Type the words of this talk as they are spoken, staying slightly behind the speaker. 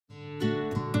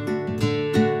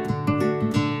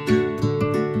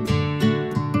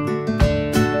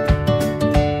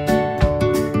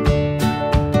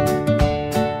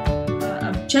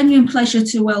genuine pleasure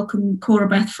to welcome Cora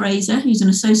Beth Fraser, who's an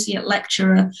associate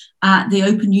lecturer at the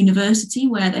Open University,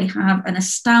 where they have an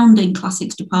astounding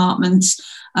classics department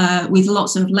with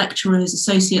lots of lecturers,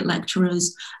 associate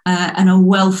lecturers, and a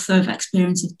wealth of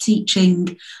experience of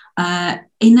teaching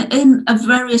in a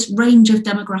various range of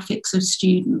demographics of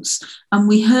students. And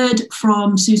we heard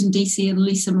from Susan Deasy and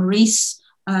Lisa Maurice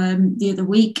the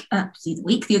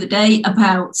other day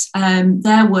about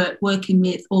their work working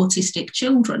with autistic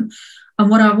children. And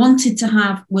what I wanted to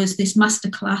have was this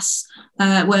masterclass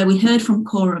where we heard from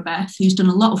Cora Beth, who's done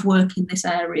a lot of work in this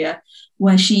area,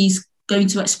 where she's going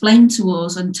to explain to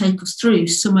us and take us through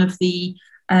some of the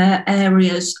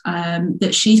areas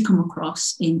that she's come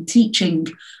across in teaching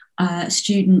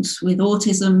students with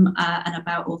autism and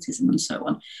about autism and so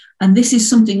on. And this is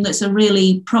something that's a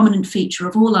really prominent feature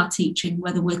of all our teaching,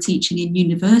 whether we're teaching in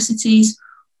universities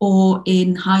or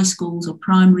in high schools or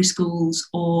primary schools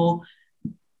or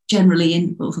generally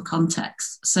in other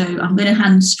contexts. So I'm going to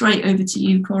hand straight over to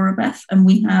you, Cora Beth, and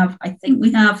I think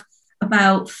we have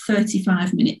about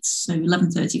 35 minutes, so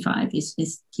 11:35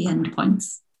 is the end point.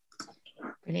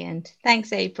 Brilliant.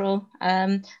 Thanks, April.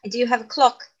 I do have a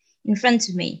clock in front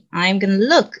of me. I'm going to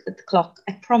look at the clock,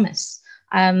 I promise.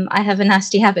 I have a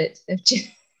nasty habit of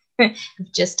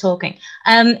just talking.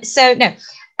 Yeah,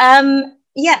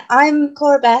 I'm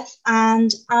Cora Beth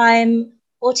and I'm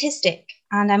autistic,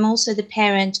 and I'm also the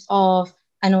parent of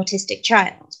an autistic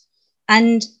child.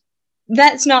 And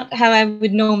that's not how I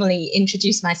would normally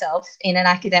introduce myself in an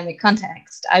academic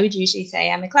context. I would usually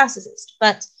say I'm a classicist,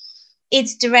 but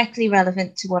it's directly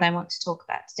relevant to what I want to talk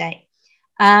about today.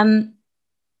 I'm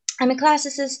a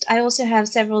classicist. I also have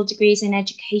several degrees in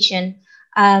education.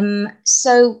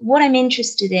 So what I'm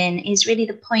interested in is really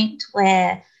the point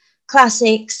where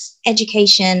classics,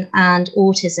 education, and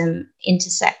autism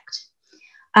intersect.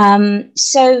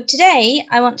 So today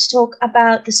I want to talk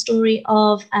about the story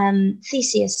of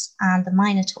Theseus and the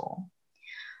Minotaur.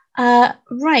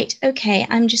 Right, okay,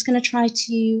 I'm just going to try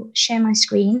to share my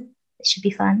screen. It should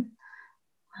be fun.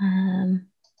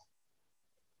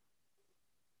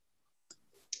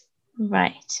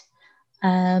 Right.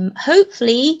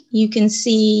 Hopefully you can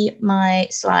see my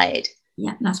slide.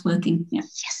 Yeah, that's working. Yeah.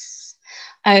 Yes.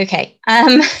 Okay.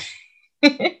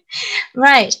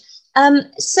 Right.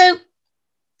 So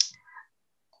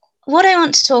what I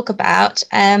want to talk about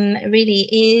really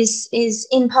is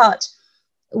in part,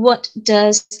 what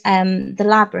does the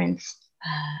labyrinth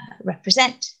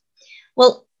represent?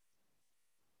 Well,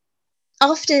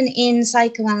 often in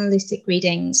psychoanalytic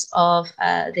readings of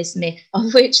this myth,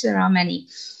 of which there are many,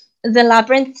 the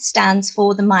labyrinth stands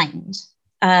for the mind.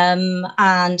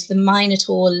 And the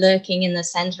Minotaur lurking in the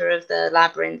center of the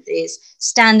labyrinth is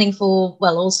standing for,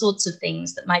 well, all sorts of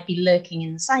things that might be lurking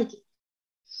in the psyche.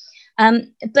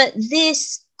 But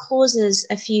this causes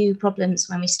a few problems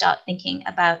when we start thinking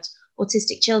about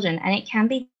autistic children, and it can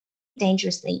be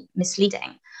dangerously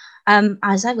misleading,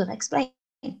 as I will explain.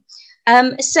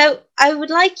 So I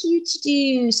would like you to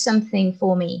do something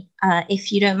for me,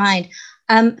 if you don't mind.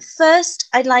 First,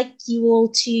 I'd like you all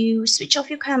to switch off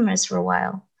your cameras for a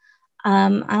while,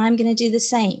 and I'm going to do the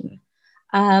same.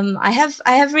 I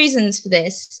have reasons for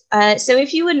this, so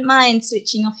if you wouldn't mind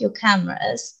switching off your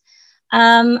cameras,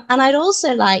 and I'd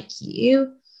also like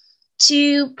you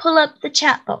to pull up the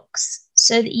chat box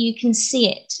so that you can see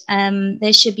it.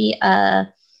 There should be a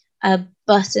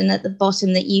button at the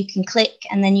bottom that you can click,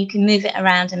 and then you can move it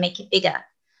around and make it bigger.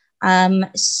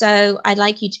 So I'd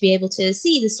like you to be able to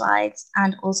see the slides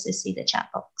and also see the chat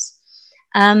box.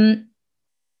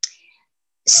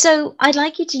 So I'd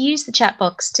like you to use the chat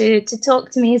box to talk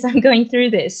to me as I'm going through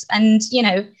this, and, you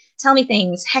know, tell me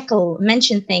things, heckle,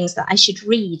 mention things that I should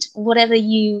read, whatever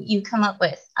you come up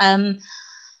with.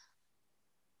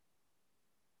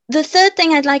 The third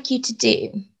thing I'd like you to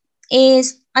do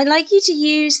is I'd like you to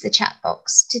use the chat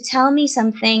box to tell me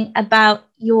something about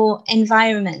your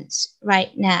environment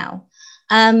right now.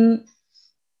 Not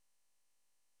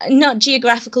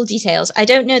geographical details. I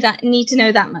don't need to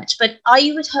know that much, but are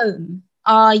you at home?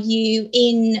 Are you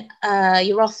in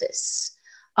your office?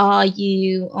 Are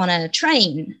you on a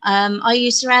train? Are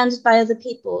you surrounded by other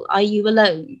people? Are you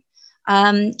alone?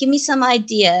 Give me some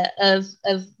idea of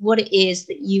what it is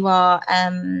that you are,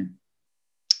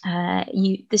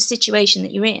 the situation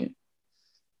that you're in.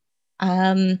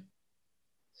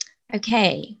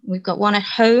 Okay, we've got one at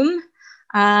home.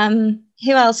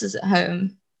 Who else is at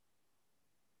home?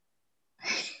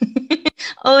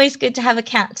 Always good to have a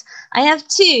cat. I have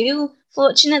two.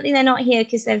 Fortunately, they're not here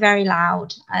because they're very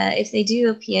loud. If they do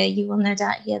appear, you will no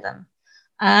doubt hear them.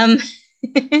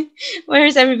 Where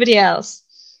is everybody else?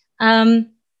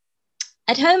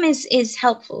 At home is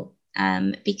helpful.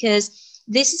 because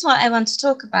this is what I want to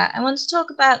talk about. I want to talk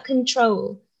about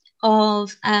control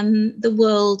of the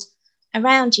world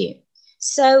around you.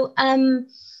 So I'm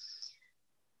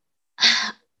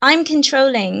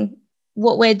controlling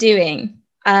what we're doing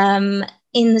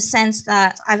in the sense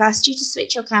that I've asked you to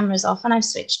switch your cameras off, and I've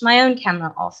switched my own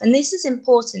camera off. And this is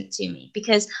important to me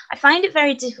because I find it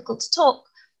very difficult to talk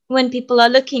when people are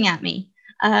looking at me.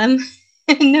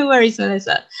 No worries,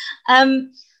 Melissa.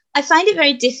 I find it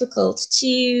very difficult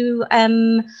to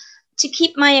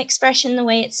keep my expression the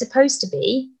way it's supposed to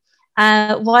be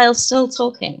while still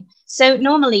talking. So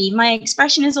normally my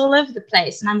expression is all over the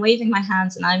place, and I'm waving my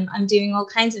hands and I'm doing all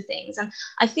kinds of things. And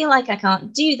I feel like I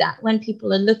can't do that when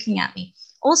people are looking at me.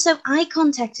 Also, eye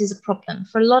contact is a problem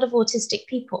for a lot of autistic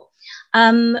people.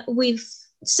 We've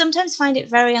sometimes find it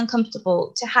very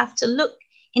uncomfortable to have to look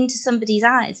into somebody's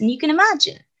eyes. And you can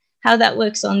imagine how that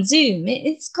works on Zoom.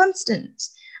 It's constant.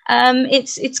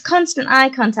 It's constant eye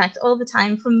contact all the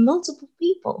time from multiple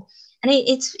people. And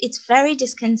it's very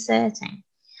disconcerting.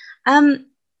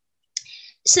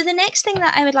 So the next thing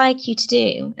that I would like you to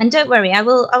do, and don't worry, I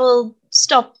will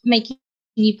stop making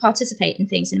you participate in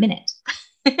things in a minute.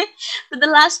 But the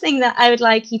last thing that I would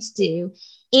like you to do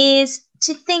is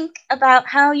to think about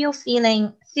how you're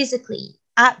feeling physically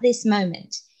at this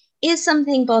moment. Is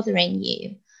something bothering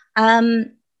you?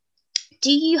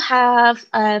 Do you have,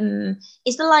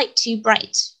 is the light too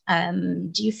bright?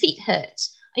 Do your feet hurt?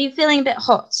 Are you feeling a bit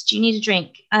hot? Do you need a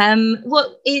drink?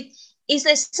 Is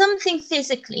there something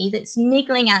physically that's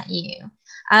niggling at you?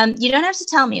 You don't have to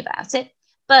tell me about it,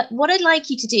 but what I'd like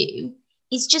you to do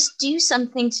is just do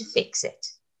something to fix it.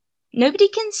 Nobody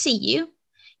can see you.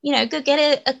 You know, go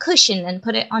get a cushion and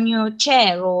put it on your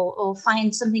chair, or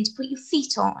find something to put your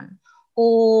feet on,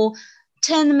 or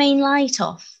turn the main light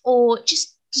off, or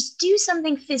just do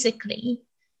something physically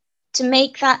to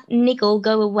make that niggle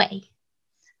go away.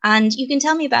 And you can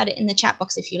tell me about it in the chat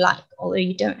box if you like, although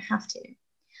you don't have to.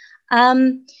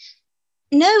 No,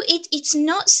 it's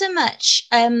not so much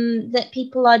that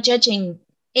people are judging.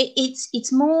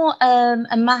 It's more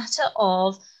a matter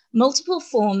of multiple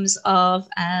forms of,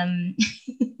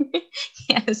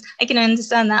 yes, I can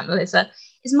understand that, Melissa.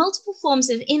 It's multiple forms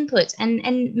of input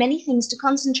and many things to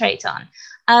concentrate on.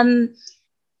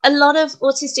 A lot of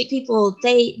autistic people,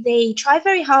 they try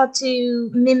very hard to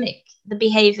mimic the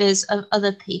behaviors of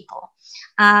other people.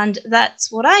 And that's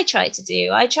what I try to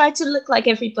do. I try to look like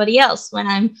everybody else when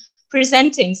I'm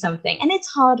presenting something. And it's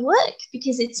hard work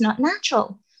because it's not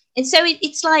natural. And so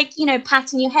it's like, you know,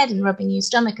 patting your head and rubbing your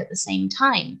stomach at the same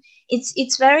time.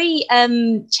 It's very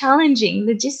challenging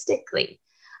logistically.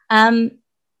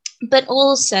 But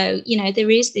also, you know, there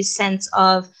is this sense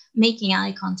of making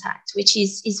eye contact, which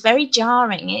is very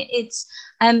jarring. It's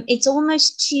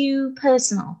almost too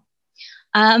personal.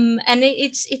 And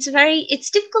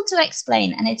it's difficult to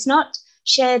explain, and it's not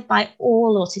shared by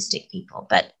all autistic people,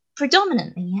 but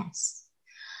predominantly, yes.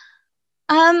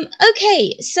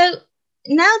 Okay, so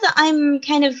now that I'm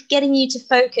kind of getting you to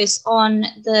focus on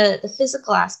the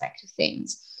physical aspect of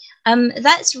things,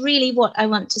 that's really what I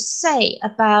want to say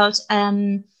about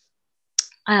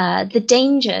the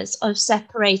dangers of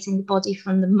separating the body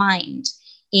from the mind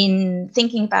in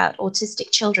thinking about autistic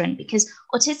children, because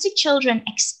autistic children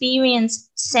experience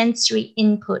sensory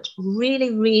input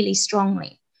really, really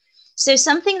strongly. So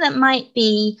something that might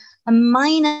be a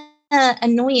minor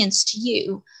annoyance to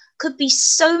you could be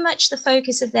so much the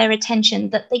focus of their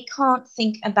attention that they can't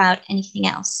think about anything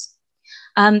else,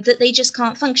 that they just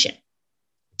can't function.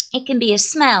 It can be a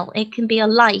smell, it can be a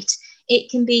light, it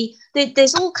can be,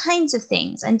 there's all kinds of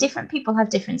things, and different people have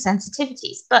different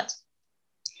sensitivities. But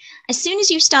as soon as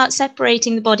you start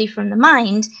separating the body from the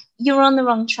mind, you're on the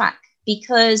wrong track,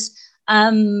 because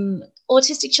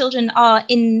autistic children are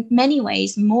in many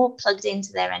ways more plugged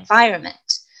into their environment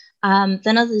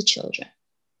than other children.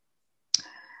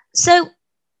 So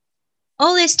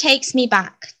all this takes me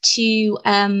back to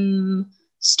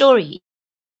stories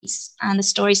and the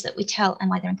stories that we tell and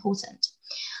why they're important.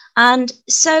 And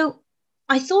so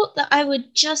I thought that I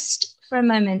would just for a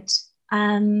moment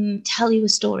tell you a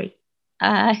story,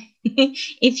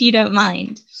 if you don't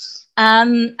mind.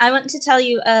 I want to tell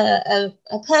you a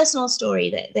personal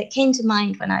story that came to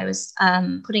mind when I was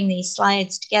putting these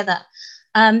slides together.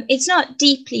 It's not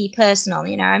deeply personal,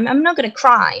 you know, I'm not going to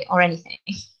cry or anything.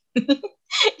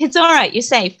 It's all right, you're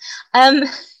safe. But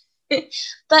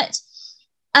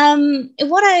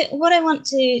what I want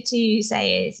to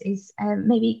say is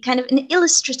maybe kind of an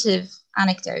illustrative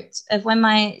anecdote of when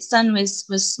my son was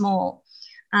small,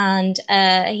 and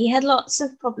he had lots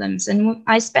of problems, and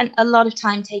I spent a lot of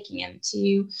time taking him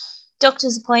to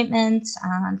doctor's appointments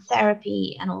and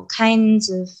therapy and all kinds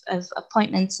of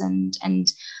appointments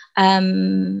and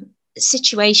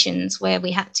situations where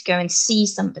we had to go and see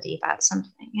somebody about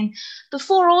something. And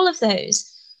before all of those,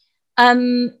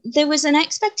 there was an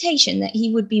expectation that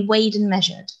he would be weighed and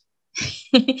measured.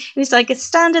 It was like a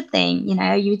standard thing, you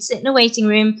know, you would sit in a waiting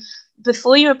room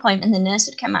before your appointment, the nurse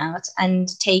would come out and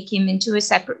take him into a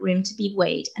separate room to be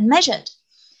weighed and measured.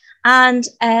 And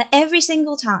every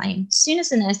single time, as soon as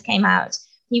the nurse came out,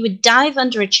 he would dive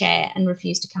under a chair and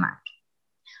refuse to come out.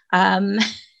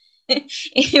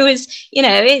 It was, you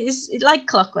know, it's like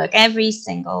clockwork every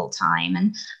single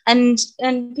time, and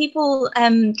people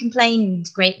complained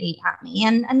greatly at me,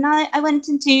 and I went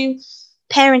into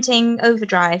parenting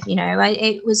overdrive. You know,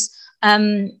 it was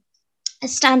a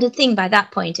standard thing by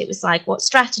that point. It was like, what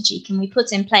strategy can we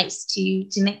put in place to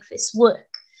make this work?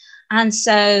 And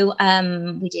so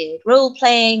we did role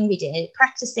playing, we did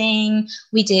practicing,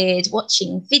 we did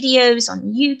watching videos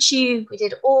on YouTube, we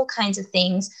did all kinds of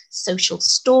things, social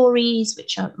stories,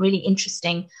 which are really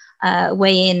interesting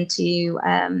way into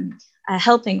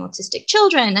helping autistic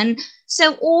children. And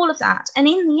so all of that. And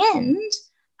in the end,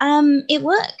 it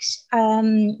worked.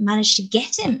 Managed to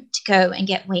get him to go and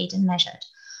get weighed and measured.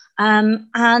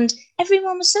 And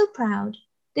everyone was so proud.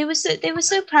 They were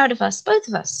so proud of us, both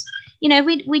of us. You know,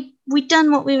 we'd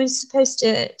done what we were supposed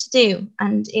to do,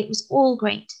 and it was all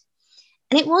great.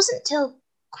 And it wasn't till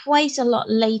quite a lot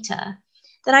later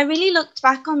that I really looked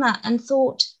back on that and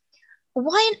thought,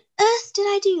 why on earth did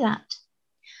I do that?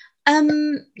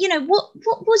 You know, what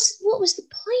was the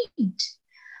point?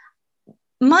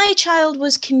 My child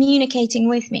was communicating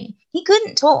with me. He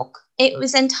couldn't talk. It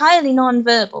was entirely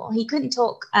non-verbal. He couldn't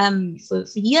talk for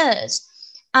years.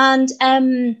 And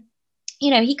you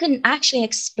know, he couldn't actually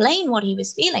explain what he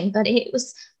was feeling, but it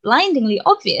was blindingly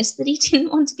obvious that he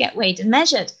didn't want to get weighed and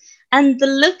measured. And the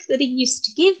look that he used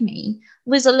to give me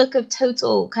was a look of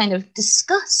total kind of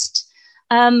disgust,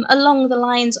 along the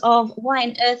lines of, why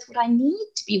on earth would I need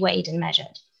to be weighed and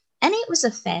measured? And it was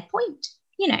a fair point.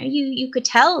 You know, you could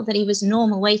tell that he was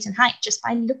normal weight and height just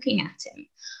by looking at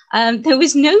him. There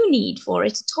was no need for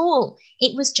it at all.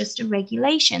 It was just a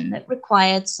regulation that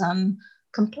required some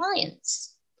compliance.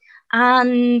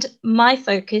 And my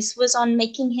focus was on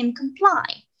making him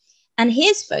comply. And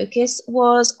his focus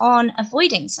was on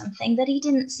avoiding something that he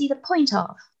didn't see the point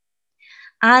of.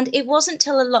 And it wasn't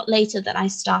till a lot later that I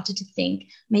started to think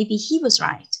maybe he was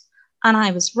right and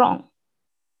I was wrong.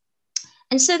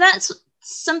 And so that's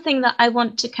something that I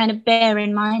want to kind of bear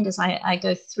in mind as I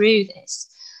go through this.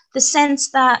 The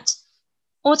sense that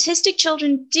autistic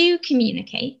children do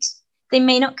communicate. They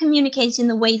may not communicate in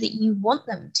the way that you want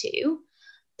them to,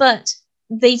 but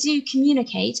they do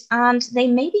communicate, and they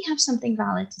maybe have something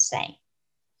valid to say.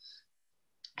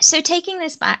 So taking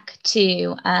this back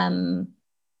to the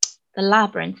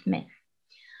Labyrinth myth,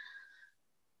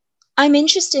 I'm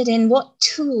interested in what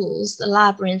tools the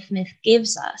Labyrinth myth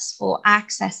gives us for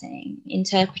accessing,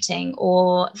 interpreting,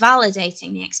 or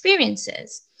validating the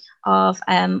experiences of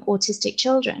autistic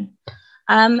children.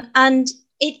 And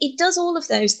it does all of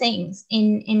those things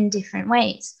in different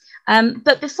ways.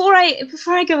 But before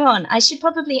I go on, I should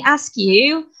probably ask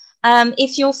you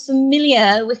if you're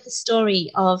familiar with the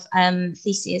story of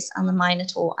Theseus and the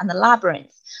Minotaur and the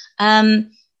Labyrinth. I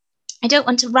don't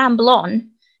want to ramble on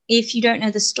if you don't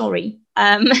know the story.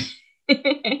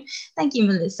 Thank you,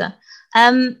 Melissa.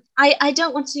 I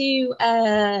don't want to,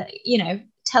 you know,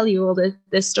 tell you all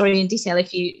the story in detail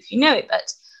if you know it,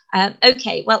 but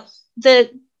okay. Well,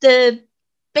 the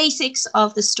basics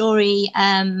of the story.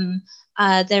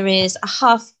 There is a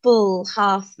half bull,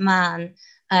 half man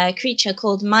creature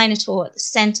called Minotaur at the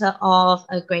center of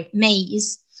a great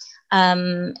maze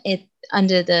under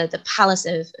the palace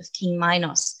of King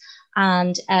Minos.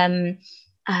 And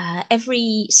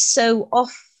every so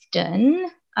often,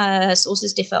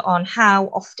 sources differ on how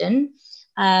often,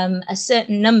 a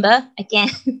certain number, again,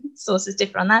 sources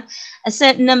differ on that, a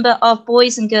certain number of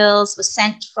boys and girls were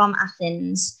sent from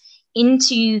Athens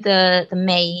into the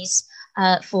maze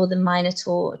for the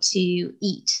Minotaur to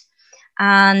eat.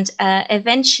 And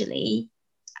eventually,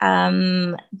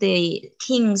 the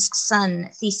king's son,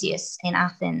 Theseus, in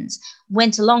Athens,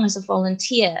 went along as a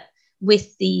volunteer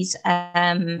with these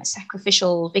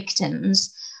sacrificial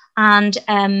victims and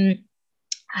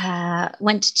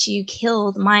went to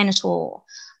kill the Minotaur.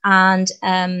 And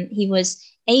he was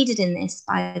aided in this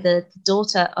by the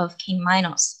daughter of King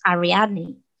Minos,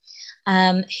 Ariadne,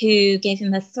 who gave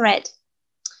him a thread.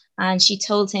 And she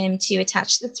told him to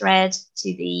attach the thread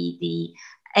to the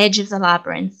edge of the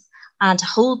labyrinth and to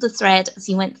hold the thread as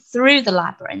he went through the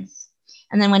labyrinth.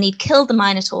 And then when he'd killed the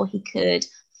Minotaur, he could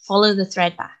follow the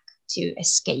thread back to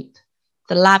escape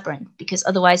the labyrinth, because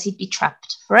otherwise he'd be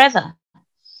trapped forever.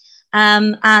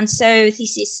 And so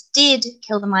Theseus did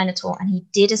kill the Minotaur, and he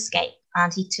did escape,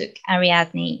 and he took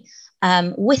Ariadne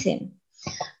with him.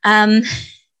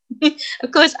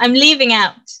 Of course, I'm leaving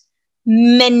out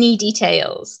many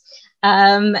details,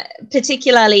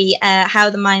 particularly how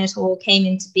the Minotaur came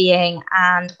into being,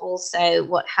 and also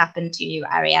what happened to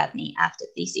Ariadne after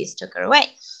Theseus took her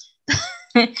away.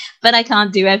 But I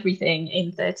can't do everything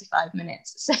in 35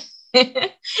 minutes.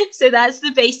 So that's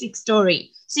the basic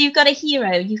story. So you've got a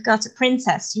hero, you've got a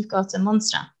princess, you've got a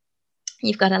monster,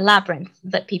 you've got a labyrinth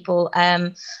that people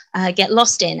get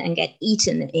lost in and get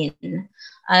eaten in.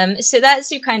 So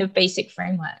that's your kind of basic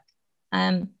framework.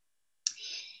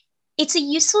 It's a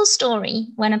useful story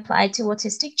when applied to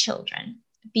autistic children,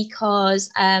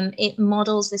 because it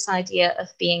models this idea of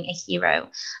being a hero.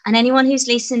 And anyone who's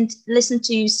listened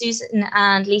to Susan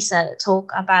and Lisa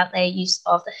talk about their use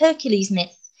of the Hercules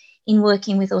myth in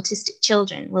working with autistic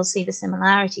children will see the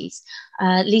similarities.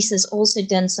 Lisa's also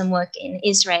done some work in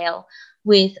Israel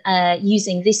with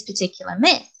using this particular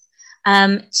myth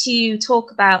to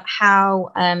talk about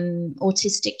how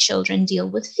autistic children deal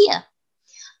with fear.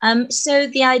 So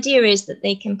the idea is that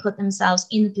they can put themselves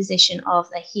in the position of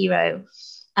the hero.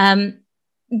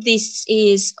 This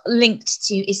is linked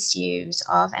to issues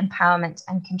of empowerment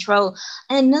and control.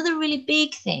 And another really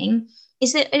big thing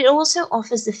is that it also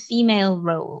offers the female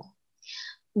role.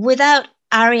 Without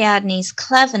Ariadne's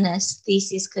cleverness,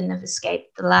 Theseus couldn't have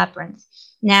escaped the labyrinth.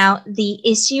 Now, the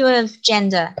issue of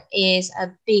gender is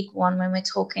a big one when we're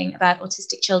talking about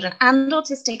autistic children and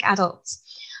autistic adults.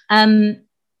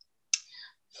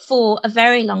 For a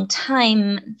very long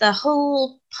time, the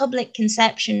whole public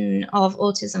conception of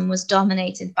autism was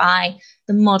dominated by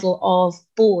the model of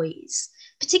boys,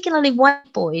 particularly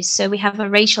white boys. So we have a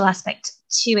racial aspect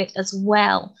to it as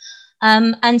well.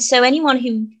 And so anyone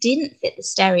who didn't fit the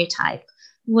stereotype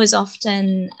was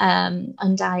often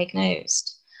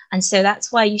undiagnosed. And so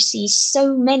that's why you see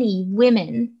so many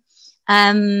women,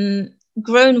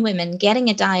 grown women, getting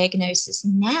a diagnosis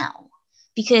now,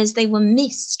 because they were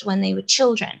missed when they were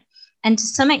children. And to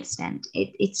some extent,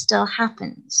 it still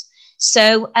happens.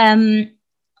 So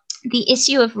the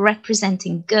issue of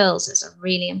representing girls is a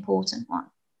really important one.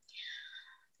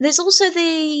 There's also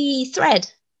the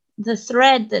thread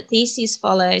that Theseus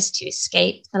follows to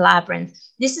escape the labyrinth.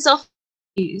 This is often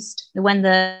used when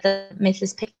the myth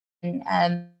is picked in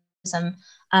some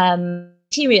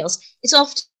materials. It's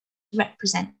often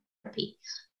represent therapy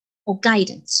or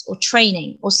guidance or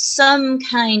training or some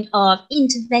kind of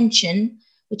intervention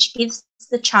which gives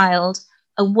the child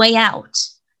a way out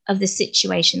of the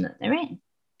situation that they're in.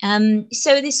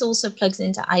 So this also plugs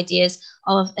into ideas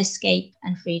of escape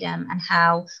and freedom and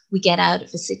how we get out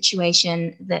of a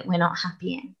situation that we're not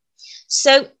happy in.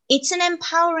 So it's an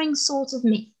empowering sort of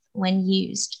myth when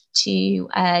used to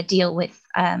deal with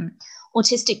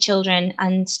autistic children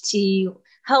and to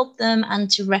help them and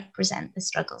to represent the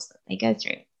struggles that they go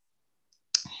through.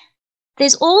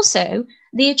 There's also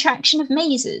the attraction of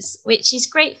mazes, which is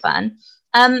great fun.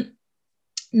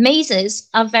 Mazes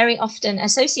are very often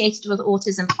associated with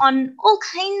autism on all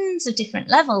kinds of different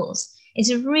levels.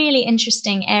 It's a really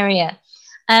interesting area.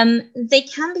 They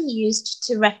can be used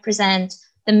to represent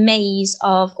the maze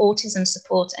of autism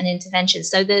support and intervention,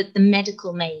 so the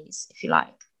medical maze, if you like.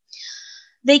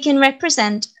 They can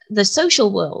represent the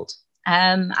social world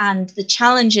and the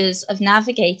challenges of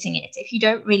navigating it if you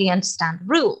don't really understand the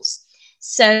rules.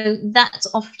 So that's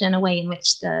often a way in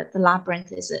which the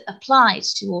labyrinth is applied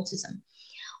to autism.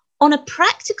 On a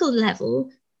practical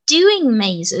level, doing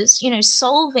mazes,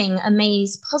 solving a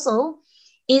maze puzzle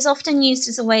is often used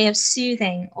as a way of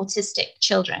soothing autistic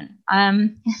children.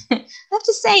 I have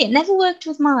to say, it never worked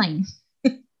with mine.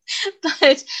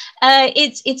 But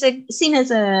it's seen as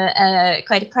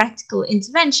quite a practical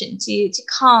intervention to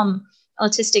calm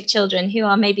autistic children who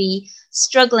are maybe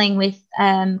struggling with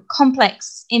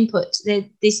complex input.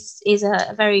 This is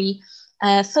a very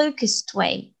focused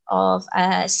way of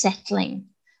settling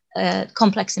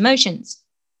complex emotions.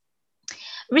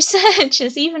 Research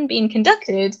has even been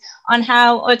conducted on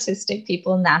how autistic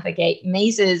people navigate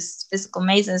mazes, physical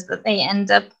mazes that they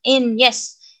end up in.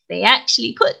 Yes, they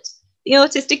actually put the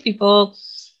autistic people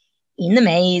in the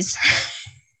maze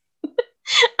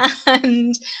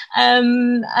and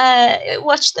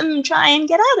watch them try and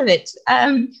get out of it.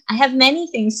 I have many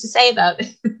things to say about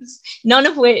this, none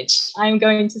of which I'm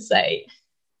going to say.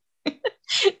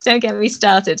 Don't get me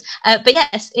started. But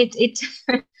yes,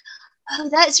 oh,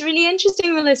 that's really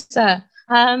interesting, Melissa.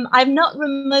 I'm not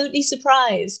remotely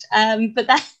surprised, but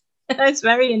that's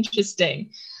very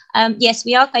interesting. Yes,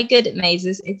 we are quite good at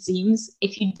mazes, it seems,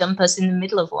 if you dump us in the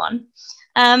middle of one.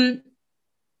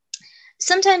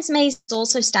 Sometimes mazes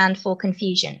also stand for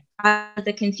confusion,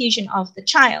 the confusion of the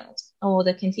child or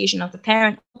the confusion of the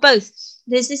parent, both.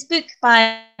 There's this book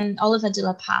by Oliver de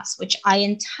la Paz, which I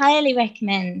entirely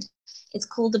recommend. It's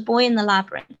called The Boy in the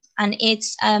Labyrinth, and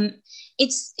it's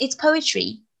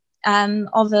poetry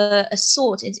of a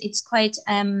sort. It's quite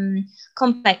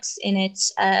complex in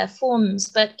its forms,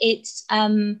 but it's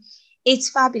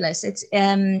fabulous.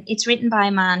 It's written by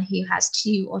a man who has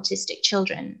 2 autistic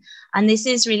children, and this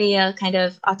is really a kind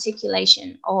of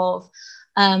articulation of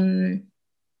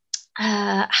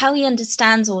how he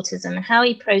understands autism and how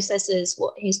he processes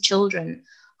what his children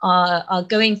are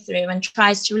going through and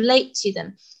tries to relate to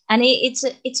them. And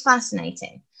it's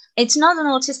fascinating. It's not an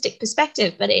autistic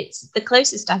perspective, but it's the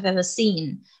closest I've ever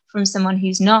seen from someone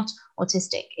who's not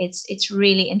autistic. It's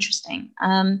really interesting.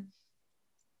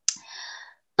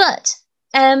 But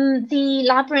the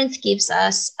Labyrinth gives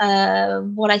us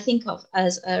what I think of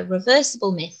as a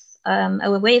reversible myth,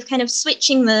 a way of kind of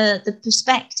switching the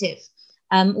perspective,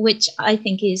 which I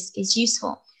think is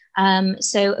useful.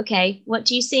 So, okay, what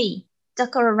do you see?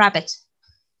 Duck or a rabbit?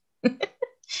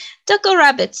 Duck or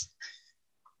rabbit?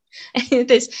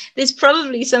 There's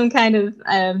probably some kind of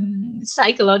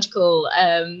psychological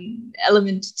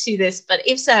element to this, but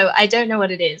if so, I don't know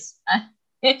what it is.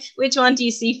 Which one do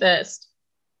you see first?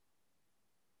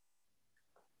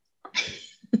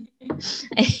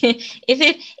 If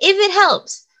it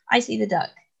helps, I see the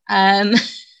duck. I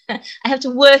have to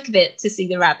work a bit to see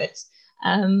the rabbit.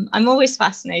 I'm always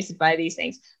fascinated by these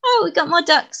things. Oh, we got more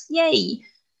ducks! Yay!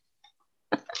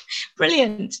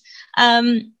 Brilliant.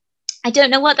 I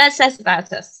don't know what that says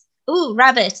about us. Ooh,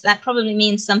 rabbit. That probably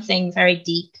means something very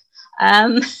deep.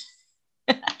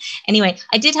 Anyway,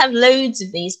 I did have loads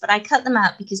of these, but I cut them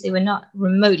out because they were not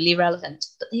remotely relevant.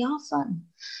 But they are fun.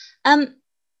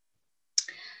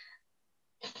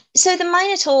 So the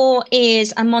Minotaur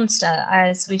is a monster,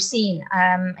 as we've seen.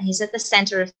 He's at the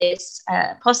center of this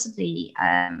possibly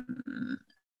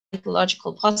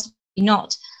psychological, possibly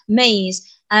not, maze.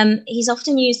 He's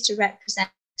often used to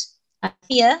represent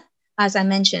fear, as I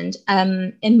mentioned,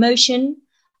 emotion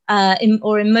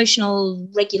or emotional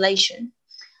regulation,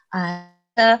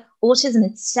 autism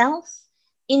itself,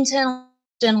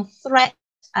 internal threat,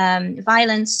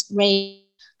 violence, rage,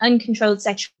 uncontrolled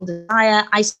sexual desire,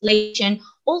 isolation,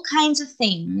 all kinds of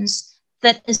things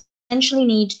that essentially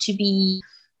need to be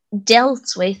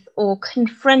dealt with or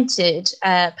confronted,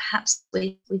 perhaps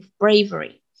with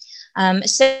bravery.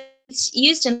 So it's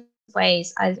used in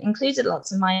ways. I've included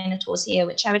lots of Minotaurs here,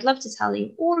 which I would love to tell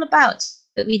you all about,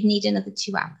 but we'd need another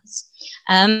 2 hours.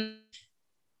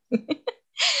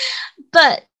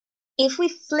 But if we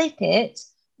flip it,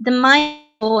 the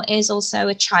Minotaur is also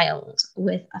a child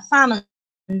with a family.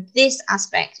 And this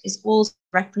aspect is also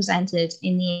represented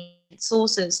in the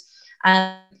sources.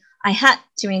 I had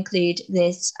to include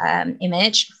this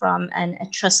image from an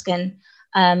Etruscan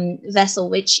vessel,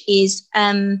 which is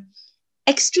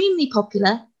extremely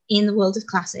popular in the world of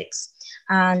classics.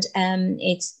 And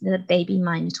it's the baby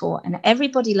Minotaur. And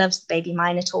everybody loves the baby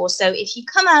Minotaur. So if you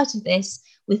come out of this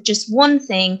with just one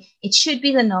thing, it should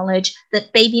be the knowledge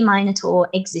that baby Minotaur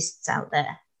exists out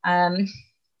there.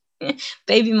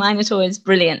 Baby Minotaur is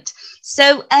brilliant.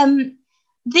 So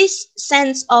this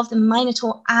sense of the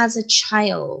Minotaur as a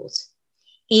child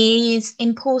is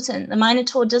important. The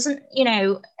Minotaur doesn't,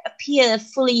 appear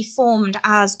fully formed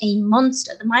as a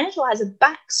monster. The Minotaur has a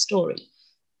backstory,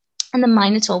 and the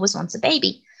Minotaur was once a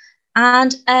baby.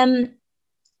 And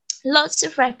lots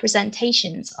of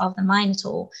representations of the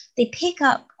Minotaur, they pick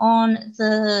up on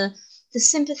the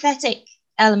sympathetic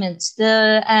elements,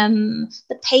 the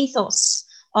pathos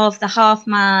of the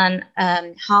half-man,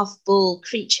 half-bull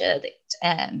creature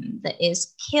that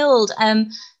is killed.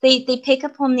 They pick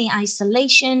up on the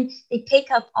isolation. They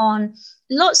pick up on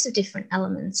lots of different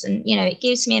elements. And, it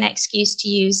gives me an excuse to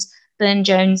use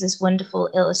Burne-Jones's wonderful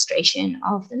illustration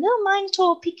of the little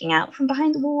Minotaur peeking out from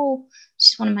behind the wall,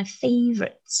 which is one of my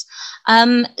favorites.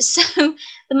 So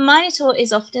the Minotaur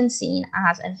is often seen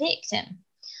as a victim.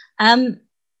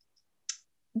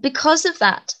 Because of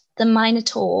that, the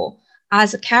Minotaur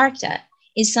as a character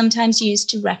is sometimes used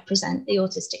to represent the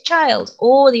autistic child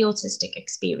or the autistic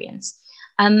experience.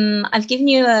 I've given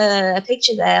you a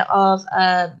picture there of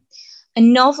a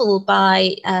novel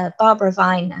by Barbara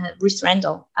Vine, Ruth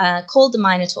Rendell, called The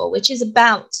Minotaur, which is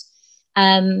about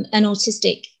an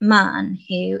autistic man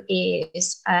who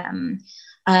is,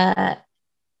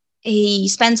 he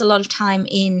spends a lot of time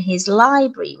in his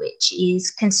library, which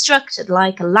is constructed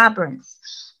like a labyrinth.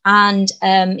 And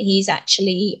he's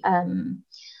actually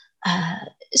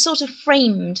sort of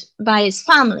framed by his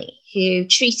family, who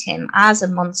treat him as a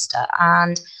monster,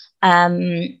 and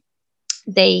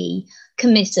they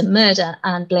commit a murder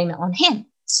and blame it on him.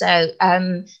 So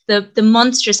the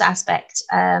monstrous aspect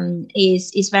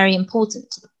is very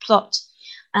important to the plot.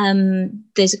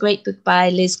 There's a great book by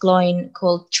Liz Gloyn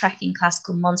called Tracking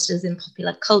Classical Monsters in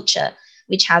Popular Culture,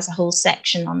 which has a whole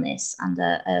section on this, and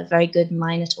a very good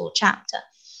Minotaur chapter.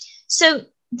 So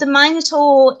the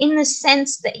Minotaur, in the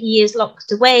sense that he is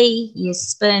locked away, he is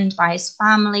spurned by his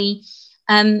family,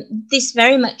 this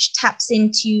very much taps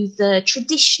into the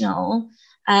traditional,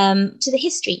 to the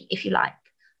history, if you like,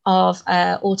 of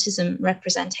autism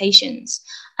representations.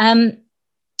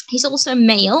 He's also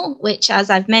male, which, as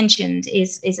I've mentioned,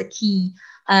 is a key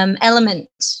element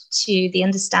to the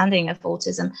understanding of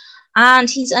autism. And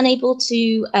he's unable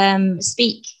to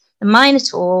speak. The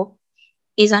Minotaur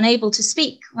is unable to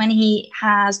speak when he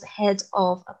has the head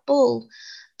of a bull,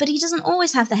 but he doesn't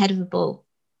always have the head of a bull.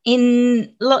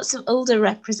 In lots of older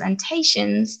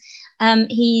representations,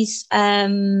 his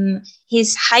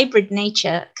hybrid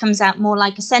nature comes out more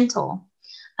like a centaur.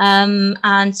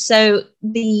 And so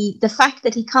the fact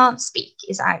that he can't speak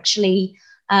is actually,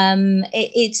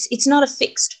 it's not a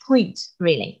fixed point,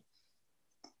 really.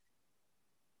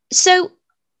 So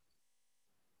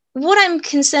what I'm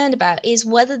concerned about is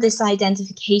whether this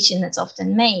identification that's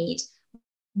often made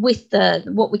with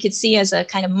what we could see as a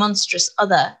kind of monstrous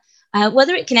other,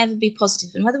 whether it can ever be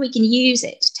positive and whether we can use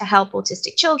it to help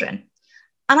autistic children.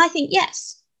 And I think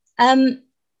yes. The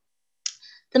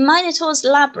Minotaur's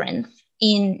Labyrinth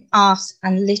in art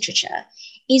and literature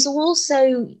is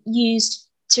also used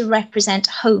to represent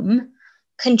home,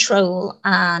 control,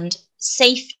 and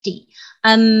safety.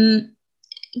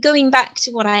 Going back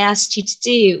to what I asked you to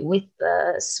do with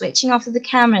the switching off of the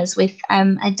cameras, with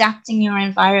adapting your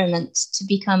environment to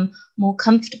become more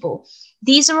comfortable,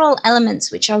 these are all elements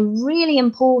which are really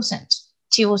important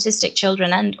to autistic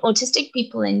children and autistic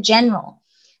people in general.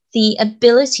 The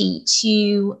ability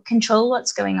to control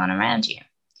what's going on around you.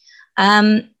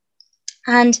 And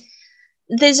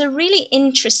there's a really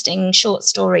interesting short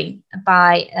story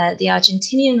by the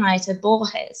Argentinian writer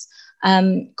Borges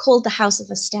called The House of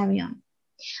Asterion.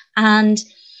 And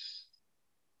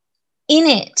in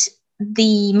it,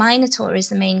 the Minotaur is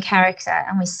the main character,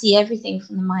 and we see everything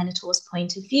from the Minotaur's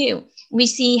point of view. We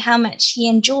see how much he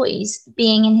enjoys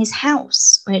being in his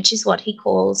house, which is what he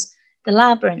calls the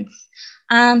Labyrinth.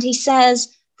 And he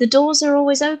says, the doors are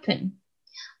always open.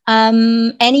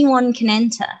 Anyone can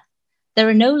enter. There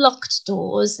are no locked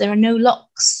doors. There are no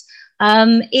locks.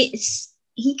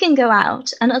 He can go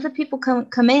out and other people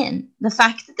come in. The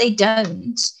fact that they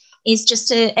don't is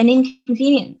just an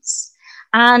inconvenience.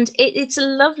 And it's a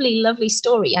lovely, lovely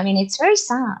story. I mean, it's very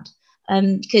sad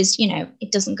because, you know,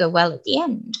 it doesn't go well at the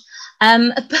end.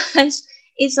 But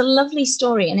it's a lovely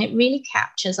story, and it really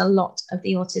captures a lot of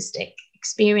the autistic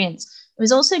experience. It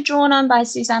was also drawn on by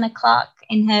Susanna Clarke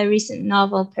in her recent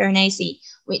novel, Piranesi,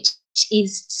 which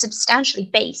is substantially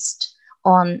based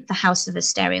on The House of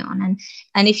Asterion.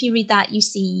 And if you read that, you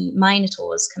see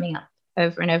Minotaurs coming up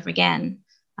over and over again.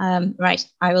 Right,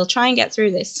 I will try and get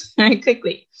through this very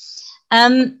quickly.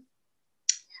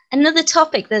 Another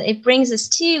topic that it brings us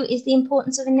to is the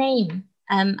importance of a name.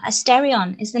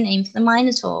 Asterion is the name for the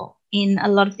Minotaur in a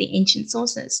lot of the ancient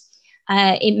sources.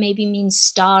 It maybe means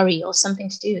starry or something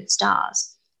to do with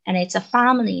stars, and it's a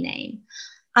family name.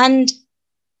 And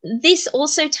this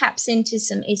also taps into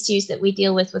some issues that we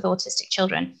deal with autistic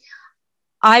children.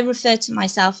 I refer to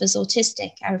myself as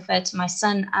autistic. I refer to my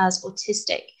son as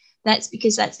autistic. That's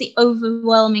because that's the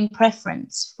overwhelming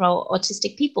preference for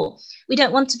autistic people. We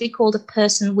don't want to be called a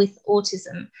person with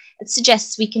autism. It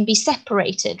suggests we can be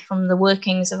separated from the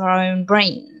workings of our own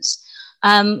brains.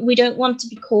 We don't want to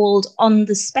be called on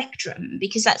the spectrum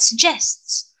because that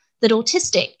suggests that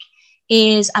autistic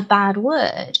is a bad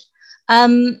word.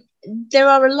 There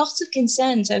are a lot of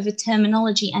concerns over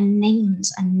terminology and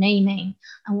names and naming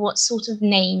and what sort of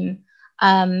name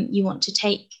you want to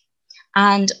take.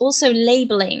 And also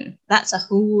labeling, that's a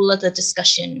whole other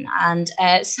discussion, and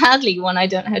sadly one I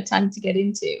don't have time to get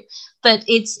into, but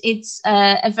it's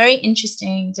a very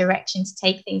interesting direction to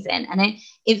take things in, and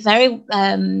it very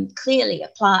clearly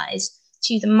applies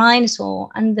to the Minotaur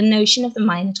and the notion of the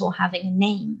Minotaur having a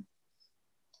name.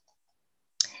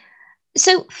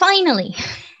 So finally,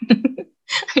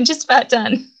 I'm just about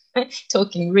done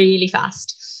talking really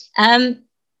fast.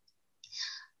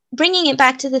 Bringing it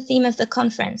back to the theme of the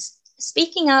conference,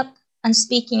 speaking up and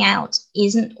speaking out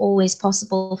isn't always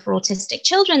possible for autistic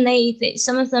children.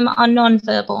 Some of them are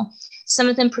non-verbal. Some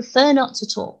of them prefer not to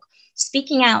talk.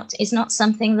 Speaking out is not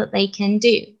something that they can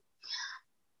do.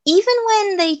 even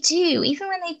when they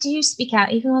do speak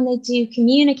out, even when they do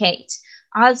communicate,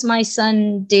 as my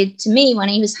son did to me when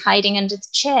he was hiding under the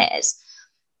chairs,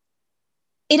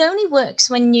 it only works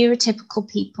when neurotypical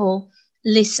people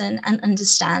listen and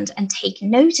understand and take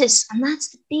notice. And that's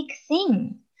the big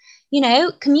thing. You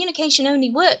know, communication only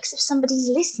works if somebody's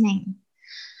listening.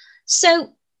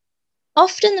 So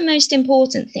often the most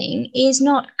important thing is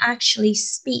not actually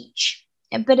speech,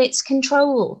 but it's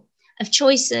control of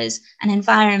choices and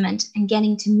environment, and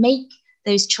getting to make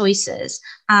those choices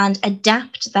and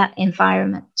adapt that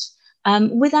environment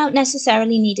without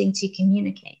necessarily needing to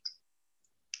communicate.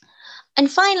 And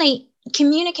finally,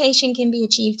 communication can be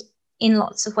achieved in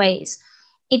lots of ways.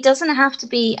 It doesn't have to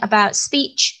be about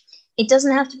speech. It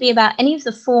doesn't have to be about any of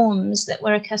the forms that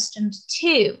we're accustomed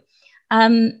to.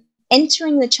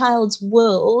 Entering the child's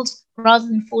world rather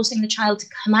than forcing the child to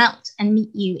come out and meet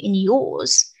you in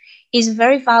yours is a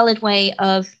very valid way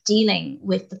of dealing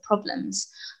with the problems,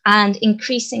 and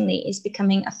increasingly is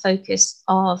becoming a focus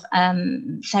of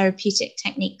therapeutic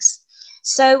techniques.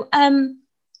 So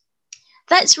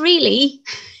that's really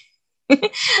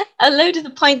a load of the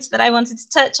points that I wanted to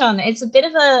touch on. It's a bit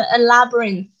of a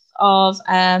labyrinth of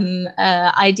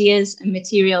ideas and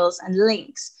materials and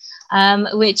links,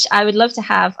 which I would love to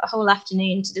have a whole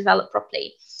afternoon to develop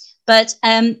properly. But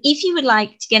if you would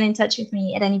like to get in touch with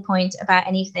me at any point about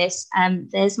any of this,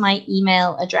 there's my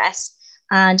email address,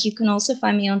 and you can also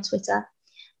find me on Twitter.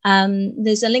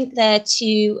 There's a link there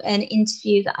to an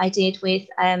interview that I did with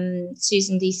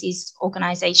Susan Deasy's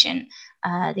organization,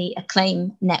 the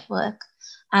Acclaim Network,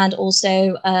 and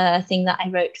also a thing that I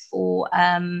wrote for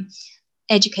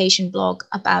education blog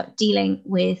about dealing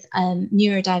with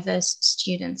neurodiverse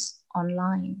students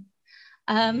online.